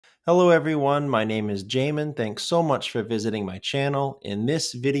Hello everyone, my name is Jamin. Thanks so much for visiting my channel. In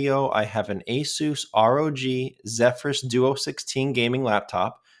this video, I have an Asus ROG Zephyrus Duo 16 gaming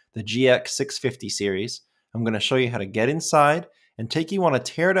laptop, the GX650 series. I'm going to show you how to get inside and take you on a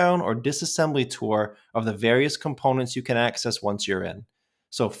teardown or disassembly tour of the various components you can access once you're in.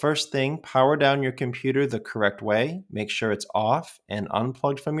 So first thing, power down your computer the correct way. Make sure it's off and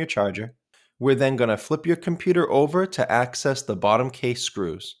unplugged from your charger. We're then going to flip your computer over to access the bottom case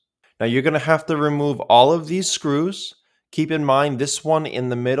screws. Now you're going to have to remove all of these screws. Keep in mind this one in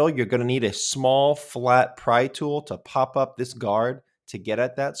the middle, you're going to need a small flat pry tool to pop up this guard to get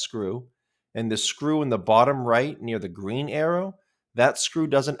at that screw. And the screw in the bottom right near the green arrow, that screw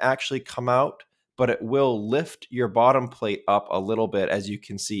doesn't actually come out, but it will lift your bottom plate up a little bit, as you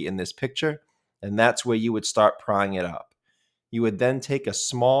can see in this picture. And that's where you would start prying it up. You would then take a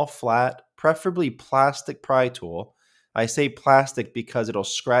small flat, preferably plastic pry tool. I say plastic because it'll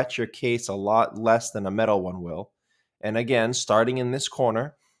scratch your case a lot less than a metal one will. And again, starting in this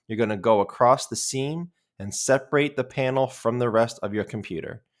corner, you're going to go across the seam and separate the panel from the rest of your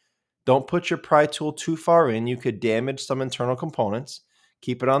computer. Don't put your pry tool too far in. You could damage some internal components.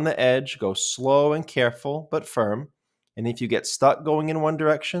 Keep it on the edge. Go slow and careful, but firm. And if you get stuck going in one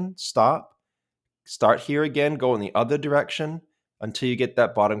direction, stop. Start here again, go in the other direction until you get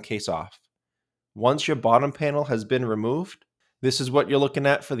that bottom case off. Once your bottom panel has been removed, this is what you're looking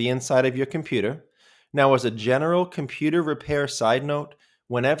at for the inside of your computer. Now, as a general computer repair side note,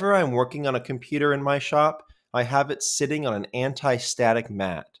 whenever I'm working on a computer in my shop, I have it sitting on an anti-static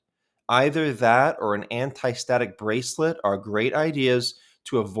mat. Either that or an anti-static bracelet are great ideas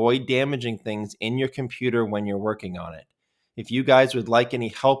to avoid damaging things in your computer when you're working on it. If you guys would like any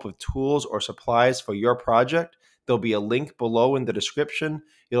help with tools or supplies for your project, there'll be a link below in the description.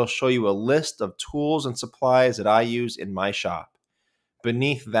 It'll show you a list of tools and supplies that I use in my shop.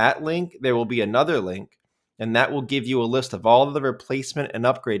 Beneath that link, there will be another link, and that will give you a list of all of the replacement and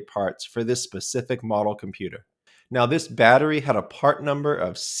upgrade parts for this specific model computer. Now, this battery had a part number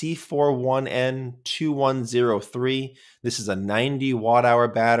of C41N2103. This is a 90 watt-hour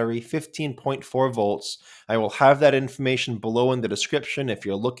battery, 15.4 volts. I will have that information below in the description if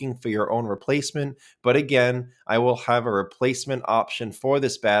you're looking for your own replacement. But again, I will have a replacement option for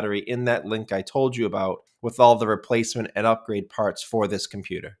this battery in that link I told you about with all the replacement and upgrade parts for this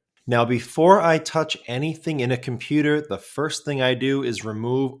computer. Now, before I touch anything in a computer, the first thing I do is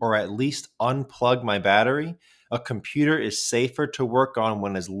remove or at least unplug my battery. A computer is safer to work on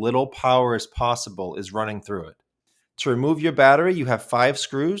when as little power as possible is running through it. To remove your battery, you have 5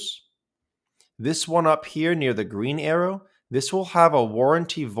 screws. This one up here near the green arrow, this will have a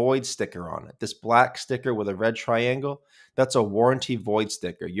warranty void sticker on it. This black sticker with a red triangle, that's a warranty void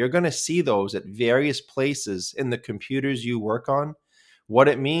sticker. You're going to see those at various places in the computers you work on. What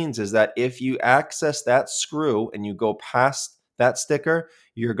it means is that if you access that screw and you go past that sticker,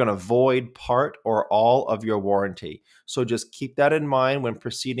 you're going to void part or all of your warranty. So just keep that in mind when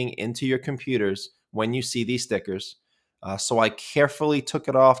proceeding into your computers when you see these stickers. So I carefully took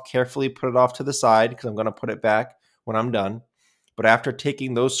it off, carefully put it off to the side because I'm going to put it back when I'm done. But after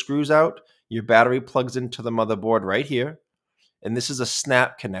taking those screws out, your battery plugs into the motherboard right here. And this is a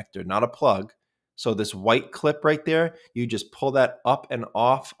snap connector, not a plug. So this white clip right there, you just pull that up and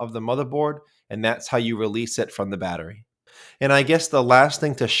off of the motherboard, and that's how you release it from the battery. And I guess the last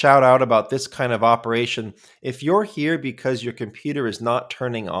thing to shout out about this kind of operation, if you're here because your computer is not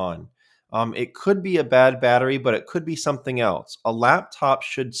turning on, it could be a bad battery, but it could be something else. A laptop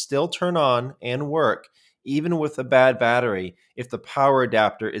should still turn on and work even with a bad battery if the power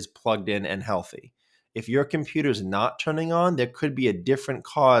adapter is plugged in and healthy. If your computer is not turning on, there could be a different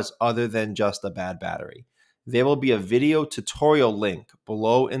cause other than just a bad battery. There will be a video tutorial link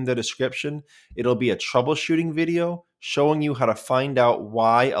below in the description. It'll be a troubleshooting video showing you how to find out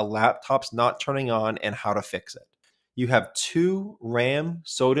why a laptop's not turning on and how to fix it. You have 2 RAM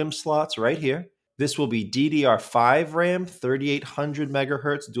SODIMM slots right here. This will be DDR5 RAM, 3800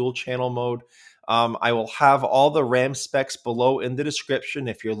 megahertz dual channel mode. I will have all the RAM specs below in the description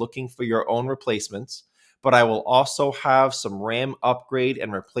if you're looking for your own replacements, but I will also have some RAM upgrade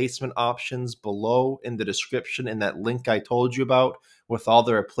and replacement options below in the description in that link I told you about with all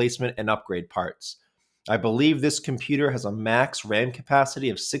the replacement and upgrade parts. I believe this computer has a max RAM capacity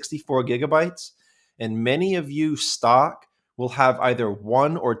of 64 gigabytes, and many of you stock will have either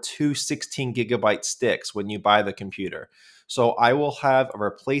 1 or 2 16 gigabyte sticks when you buy the computer. So I will have a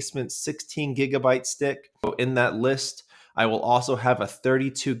replacement 16 gigabyte stick in that list. I will also have a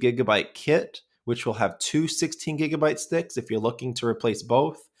 32 gigabyte kit, which will have 2 16 gigabyte sticks if you're looking to replace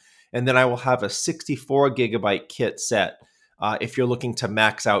both. And then I will have a 64 gigabyte kit set. if you're looking to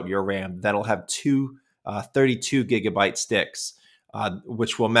max out your RAM. That'll have two 32 gigabyte sticks,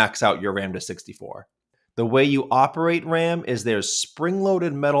 which will max out your RAM to 64. The way you operate RAM is there's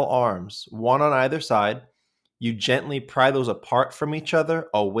spring-loaded metal arms, one on either side. You gently pry those apart from each other,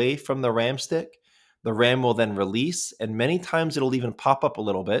 away from the RAM stick. The RAM will then release, and many times it'll even pop up a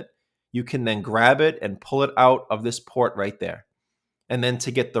little bit. You can then grab it and pull it out of this port right there. And then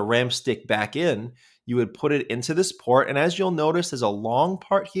to get the RAM stick back in, you would put it into this port. And as you'll notice, there's a long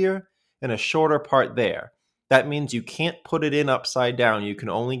part here and a shorter part there. That means you can't put it in upside down. You can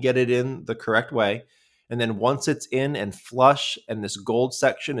only get it in the correct way. And then once it's in and flush and this gold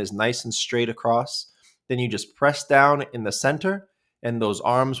section is nice and straight across, then you just press down in the center and those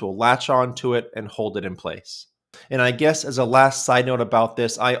arms will latch onto it and hold it in place. And I guess as a last side note about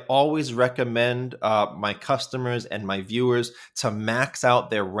this, I always recommend my customers and my viewers to max out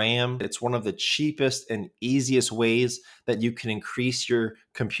their RAM. It's one of the cheapest and easiest ways that you can increase your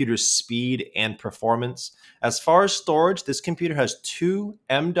computer's speed and performance. As far as storage, this computer has two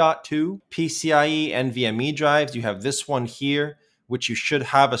M.2 PCIe NVMe drives. You have this one here, which you should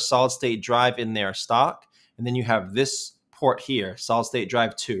have a solid state drive in their stock. And then you have this port here, solid state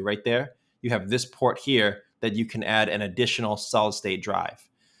drive 2 right there. You have this port here that you can add an additional solid state drive.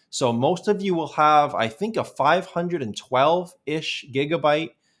 So most of you will have, I think, a 512-ish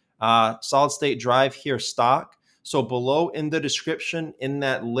gigabyte solid state drive here stock. So below in the description, in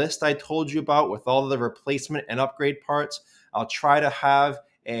that list I told you about with all the replacement and upgrade parts, I'll try to have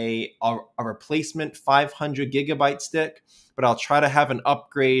a replacement 500 gigabyte stick, but I'll try to have an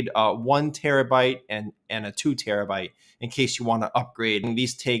upgrade 1 terabyte and a 2 terabyte in case you want to upgrade. And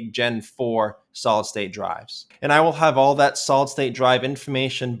these take Gen 4 solid state drives. And I will have all that solid state drive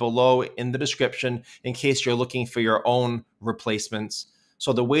information below in the description in case you're looking for your own replacements.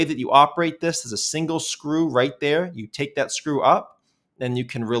 So the way that you operate this is a single screw right there. You take that screw up, and you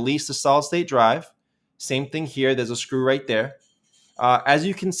can release the solid state drive. Same thing here, there's a screw right there. As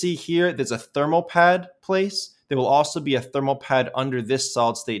you can see here, there's a thermal pad place. There will also be a thermal pad under this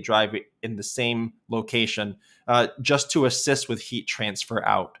solid state drive in the same location, just to assist with heat transfer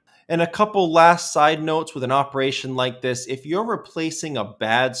out. And a couple last side notes with an operation like this. If you're replacing a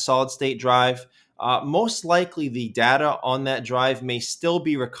bad solid state drive, most likely the data on that drive may still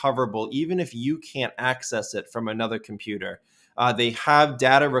be recoverable even if you can't access it from another computer. They have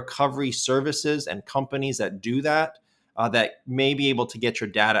data recovery services and companies that do that. That may be able to get your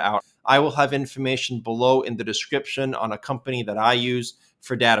data out. I will have information below in the description on a company that I use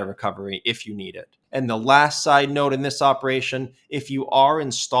for data recovery if you need it. And the last side note in this operation, if you are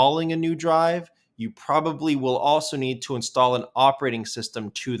installing a new drive, you probably will also need to install an operating system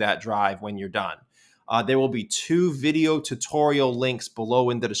to that drive when you're done. There will be 2 video tutorial links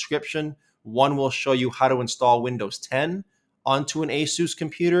below in the description. One will show you how to install Windows 10 onto an Asus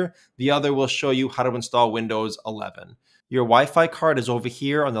computer. The other will show you how to install Windows 11. Your Wi-Fi card is over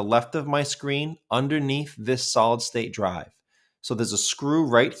here on the left of my screen underneath this solid state drive. So there's a screw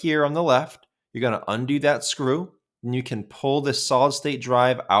right here on the left. You're going to undo that screw, and you can pull this solid state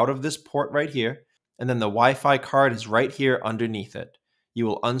drive out of this port right here. And then the Wi-Fi card is right here underneath it. You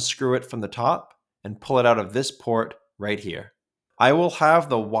will unscrew it from the top and pull it out of this port right here. I will have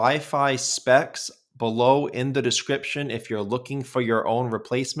the Wi-Fi specs below in the description if you're looking for your own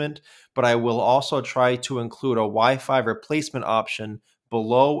replacement, but I will also try to include a Wi-Fi replacement option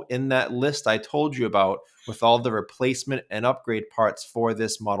below in that list I told you about with all the replacement and upgrade parts for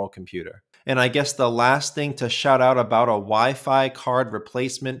this model computer. And I guess the last thing to shout out about a Wi-Fi card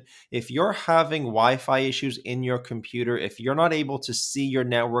replacement, if you're having Wi-Fi issues in your computer, if you're not able to see your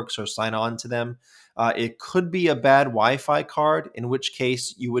networks or sign on to them, it could be a bad Wi-Fi card, in which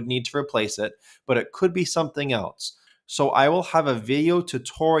case you would need to replace it, but it could be something else. So I will have a video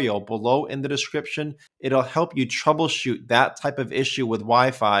tutorial below in the description. It'll help you troubleshoot that type of issue with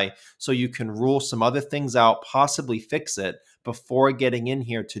Wi-Fi so you can rule some other things out, possibly fix it before getting in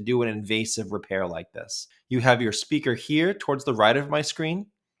here to do an invasive repair like this. You have your speaker here towards the right of my screen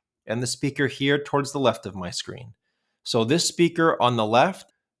and the speaker here towards the left of my screen. So this speaker on the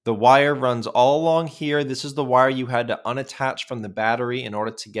left, the wire runs all along here. This is the wire you had to unattach from the battery in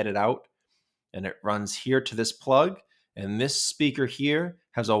order to get it out. And it runs here to this plug. And this speaker here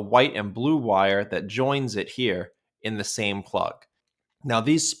has a white and blue wire that joins it here in the same plug. Now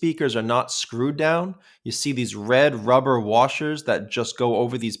these speakers are not screwed down. You see these red rubber washers that just go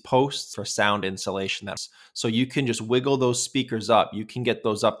over these posts for sound insulation. So you can just wiggle those speakers up. You can get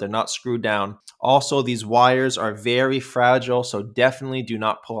those up. They're not screwed down. Also, these wires are very fragile, so definitely do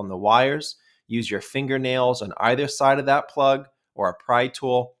not pull on the wires. Use your fingernails on either side of that plug or a pry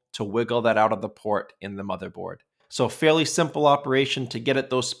tool to wiggle that out of the port in the motherboard. So fairly simple operation to get at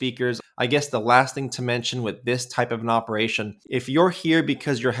those speakers. I guess the last thing to mention with this type of an operation, if you're here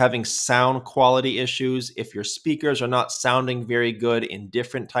because you're having sound quality issues, if your speakers are not sounding very good in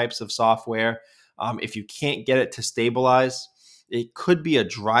different types of software, if you can't get it to stabilize, it could be a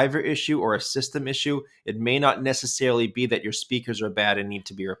driver issue or a system issue. It may not necessarily be that your speakers are bad and need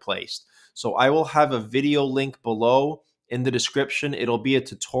to be replaced. So I will have a video link below in the description. It'll be a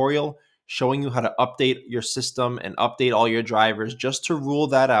tutorial showing you how to update your system and update all your drivers just to rule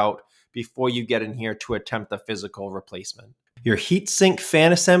that out before you get in here to attempt a physical replacement. Your heatsink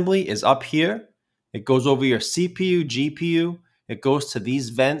fan assembly is up here. It goes over your CPU, GPU. It goes to these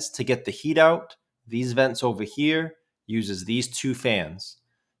vents to get the heat out. These vents over here uses these two fans.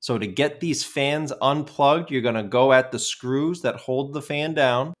 So to get these fans unplugged, you're going to go at the screws that hold the fan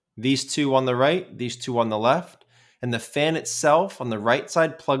down. These two on the right, these two on the left. And the fan itself on the right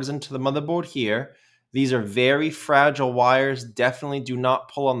side plugs into the motherboard here. These are very fragile wires. Definitely do not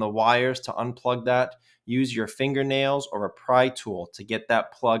pull on the wires to unplug that. Use your fingernails or a pry tool to get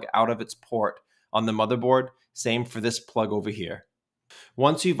that plug out of its port on the motherboard. Same for this plug over here.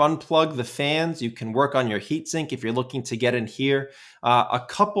 Once you've unplugged the fans, you can work on your heatsink if you're looking to get in here. A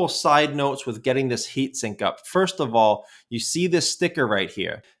couple side notes with getting this heatsink up. First of all, you see this sticker right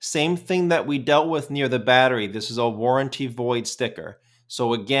here. Same thing that we dealt with near the battery. This is a warranty void sticker.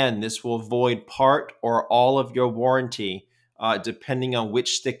 So again, this will void part or all of your warranty. Depending on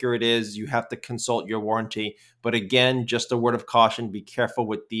which sticker it is, you have to consult your warranty. But again, just a word of caution, be careful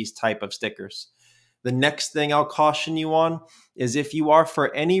with these type of stickers. The next thing I'll caution you on is if you are,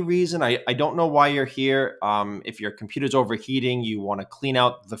 for any reason, I don't know why you're here. If your computer's overheating, you want to clean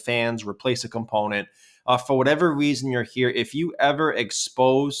out the fans, replace a component. For whatever reason you're here, if you ever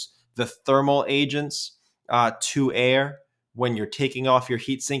expose the thermal agents to air when you're taking off your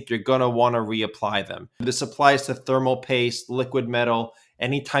heatsink, you're going to want to reapply them. This applies to thermal paste, liquid metal.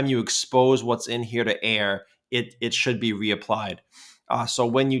 Anytime you expose what's in here to air, it should be reapplied. So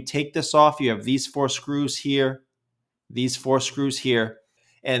when you take this off, you have these 4 screws here, these 4 screws here,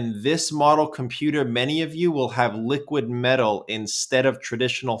 and this model computer, many of you will have liquid metal instead of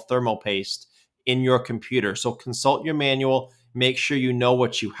traditional thermal paste in your computer. So consult your manual, make sure you know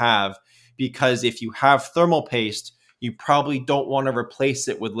what you have, because if you have thermal paste, you probably don't want to replace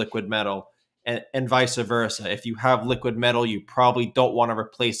it with liquid metal, and vice versa. If you have liquid metal, you probably don't want to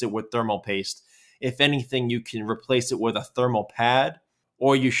replace it with thermal paste. If anything, you can replace it with a thermal pad,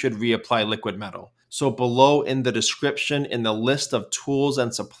 or you should reapply liquid metal. So below in the description, in the list of tools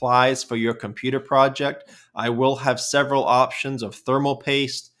and supplies for your computer project, I will have several options of thermal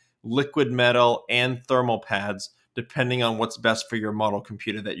paste, liquid metal, and thermal pads, depending on what's best for your model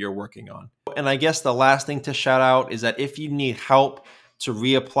computer that you're working on. And I guess the last thing to shout out is that if you need help to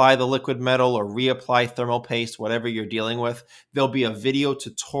reapply the liquid metal or reapply thermal paste, whatever you're dealing with, there'll be a video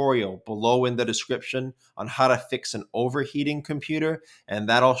tutorial below in the description on how to fix an overheating computer, and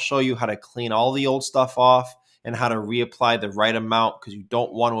that'll show you how to clean all the old stuff off and how to reapply the right amount, because you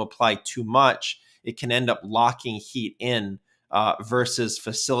don't want to apply too much. It can end up locking heat in versus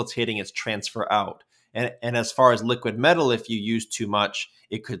facilitating its transfer out. And as far as liquid metal, if you use too much,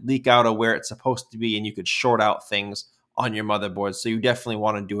 it could leak out of where it's supposed to be and you could short out things on your motherboard. So you definitely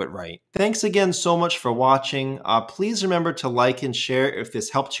want to do it right. Thanks again so much for watching. Please remember to like and share if this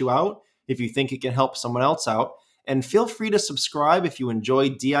helped you out, if you think it can help someone else out. And feel free to subscribe if you enjoy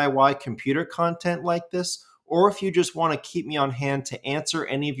DIY computer content like this, or if you just want to keep me on hand to answer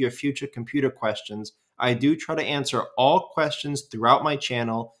any of your future computer questions. I do try to answer all questions throughout my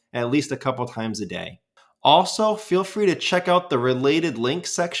channel at least a couple times a day. Also, feel free to check out the related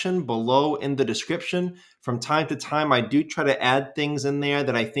links section below in the description. From time to time, I do try to add things in there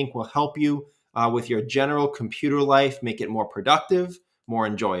that I think will help you with your general computer life, make it more productive, more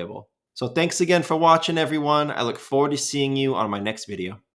enjoyable. So thanks again for watching, everyone. I look forward to seeing you on my next video.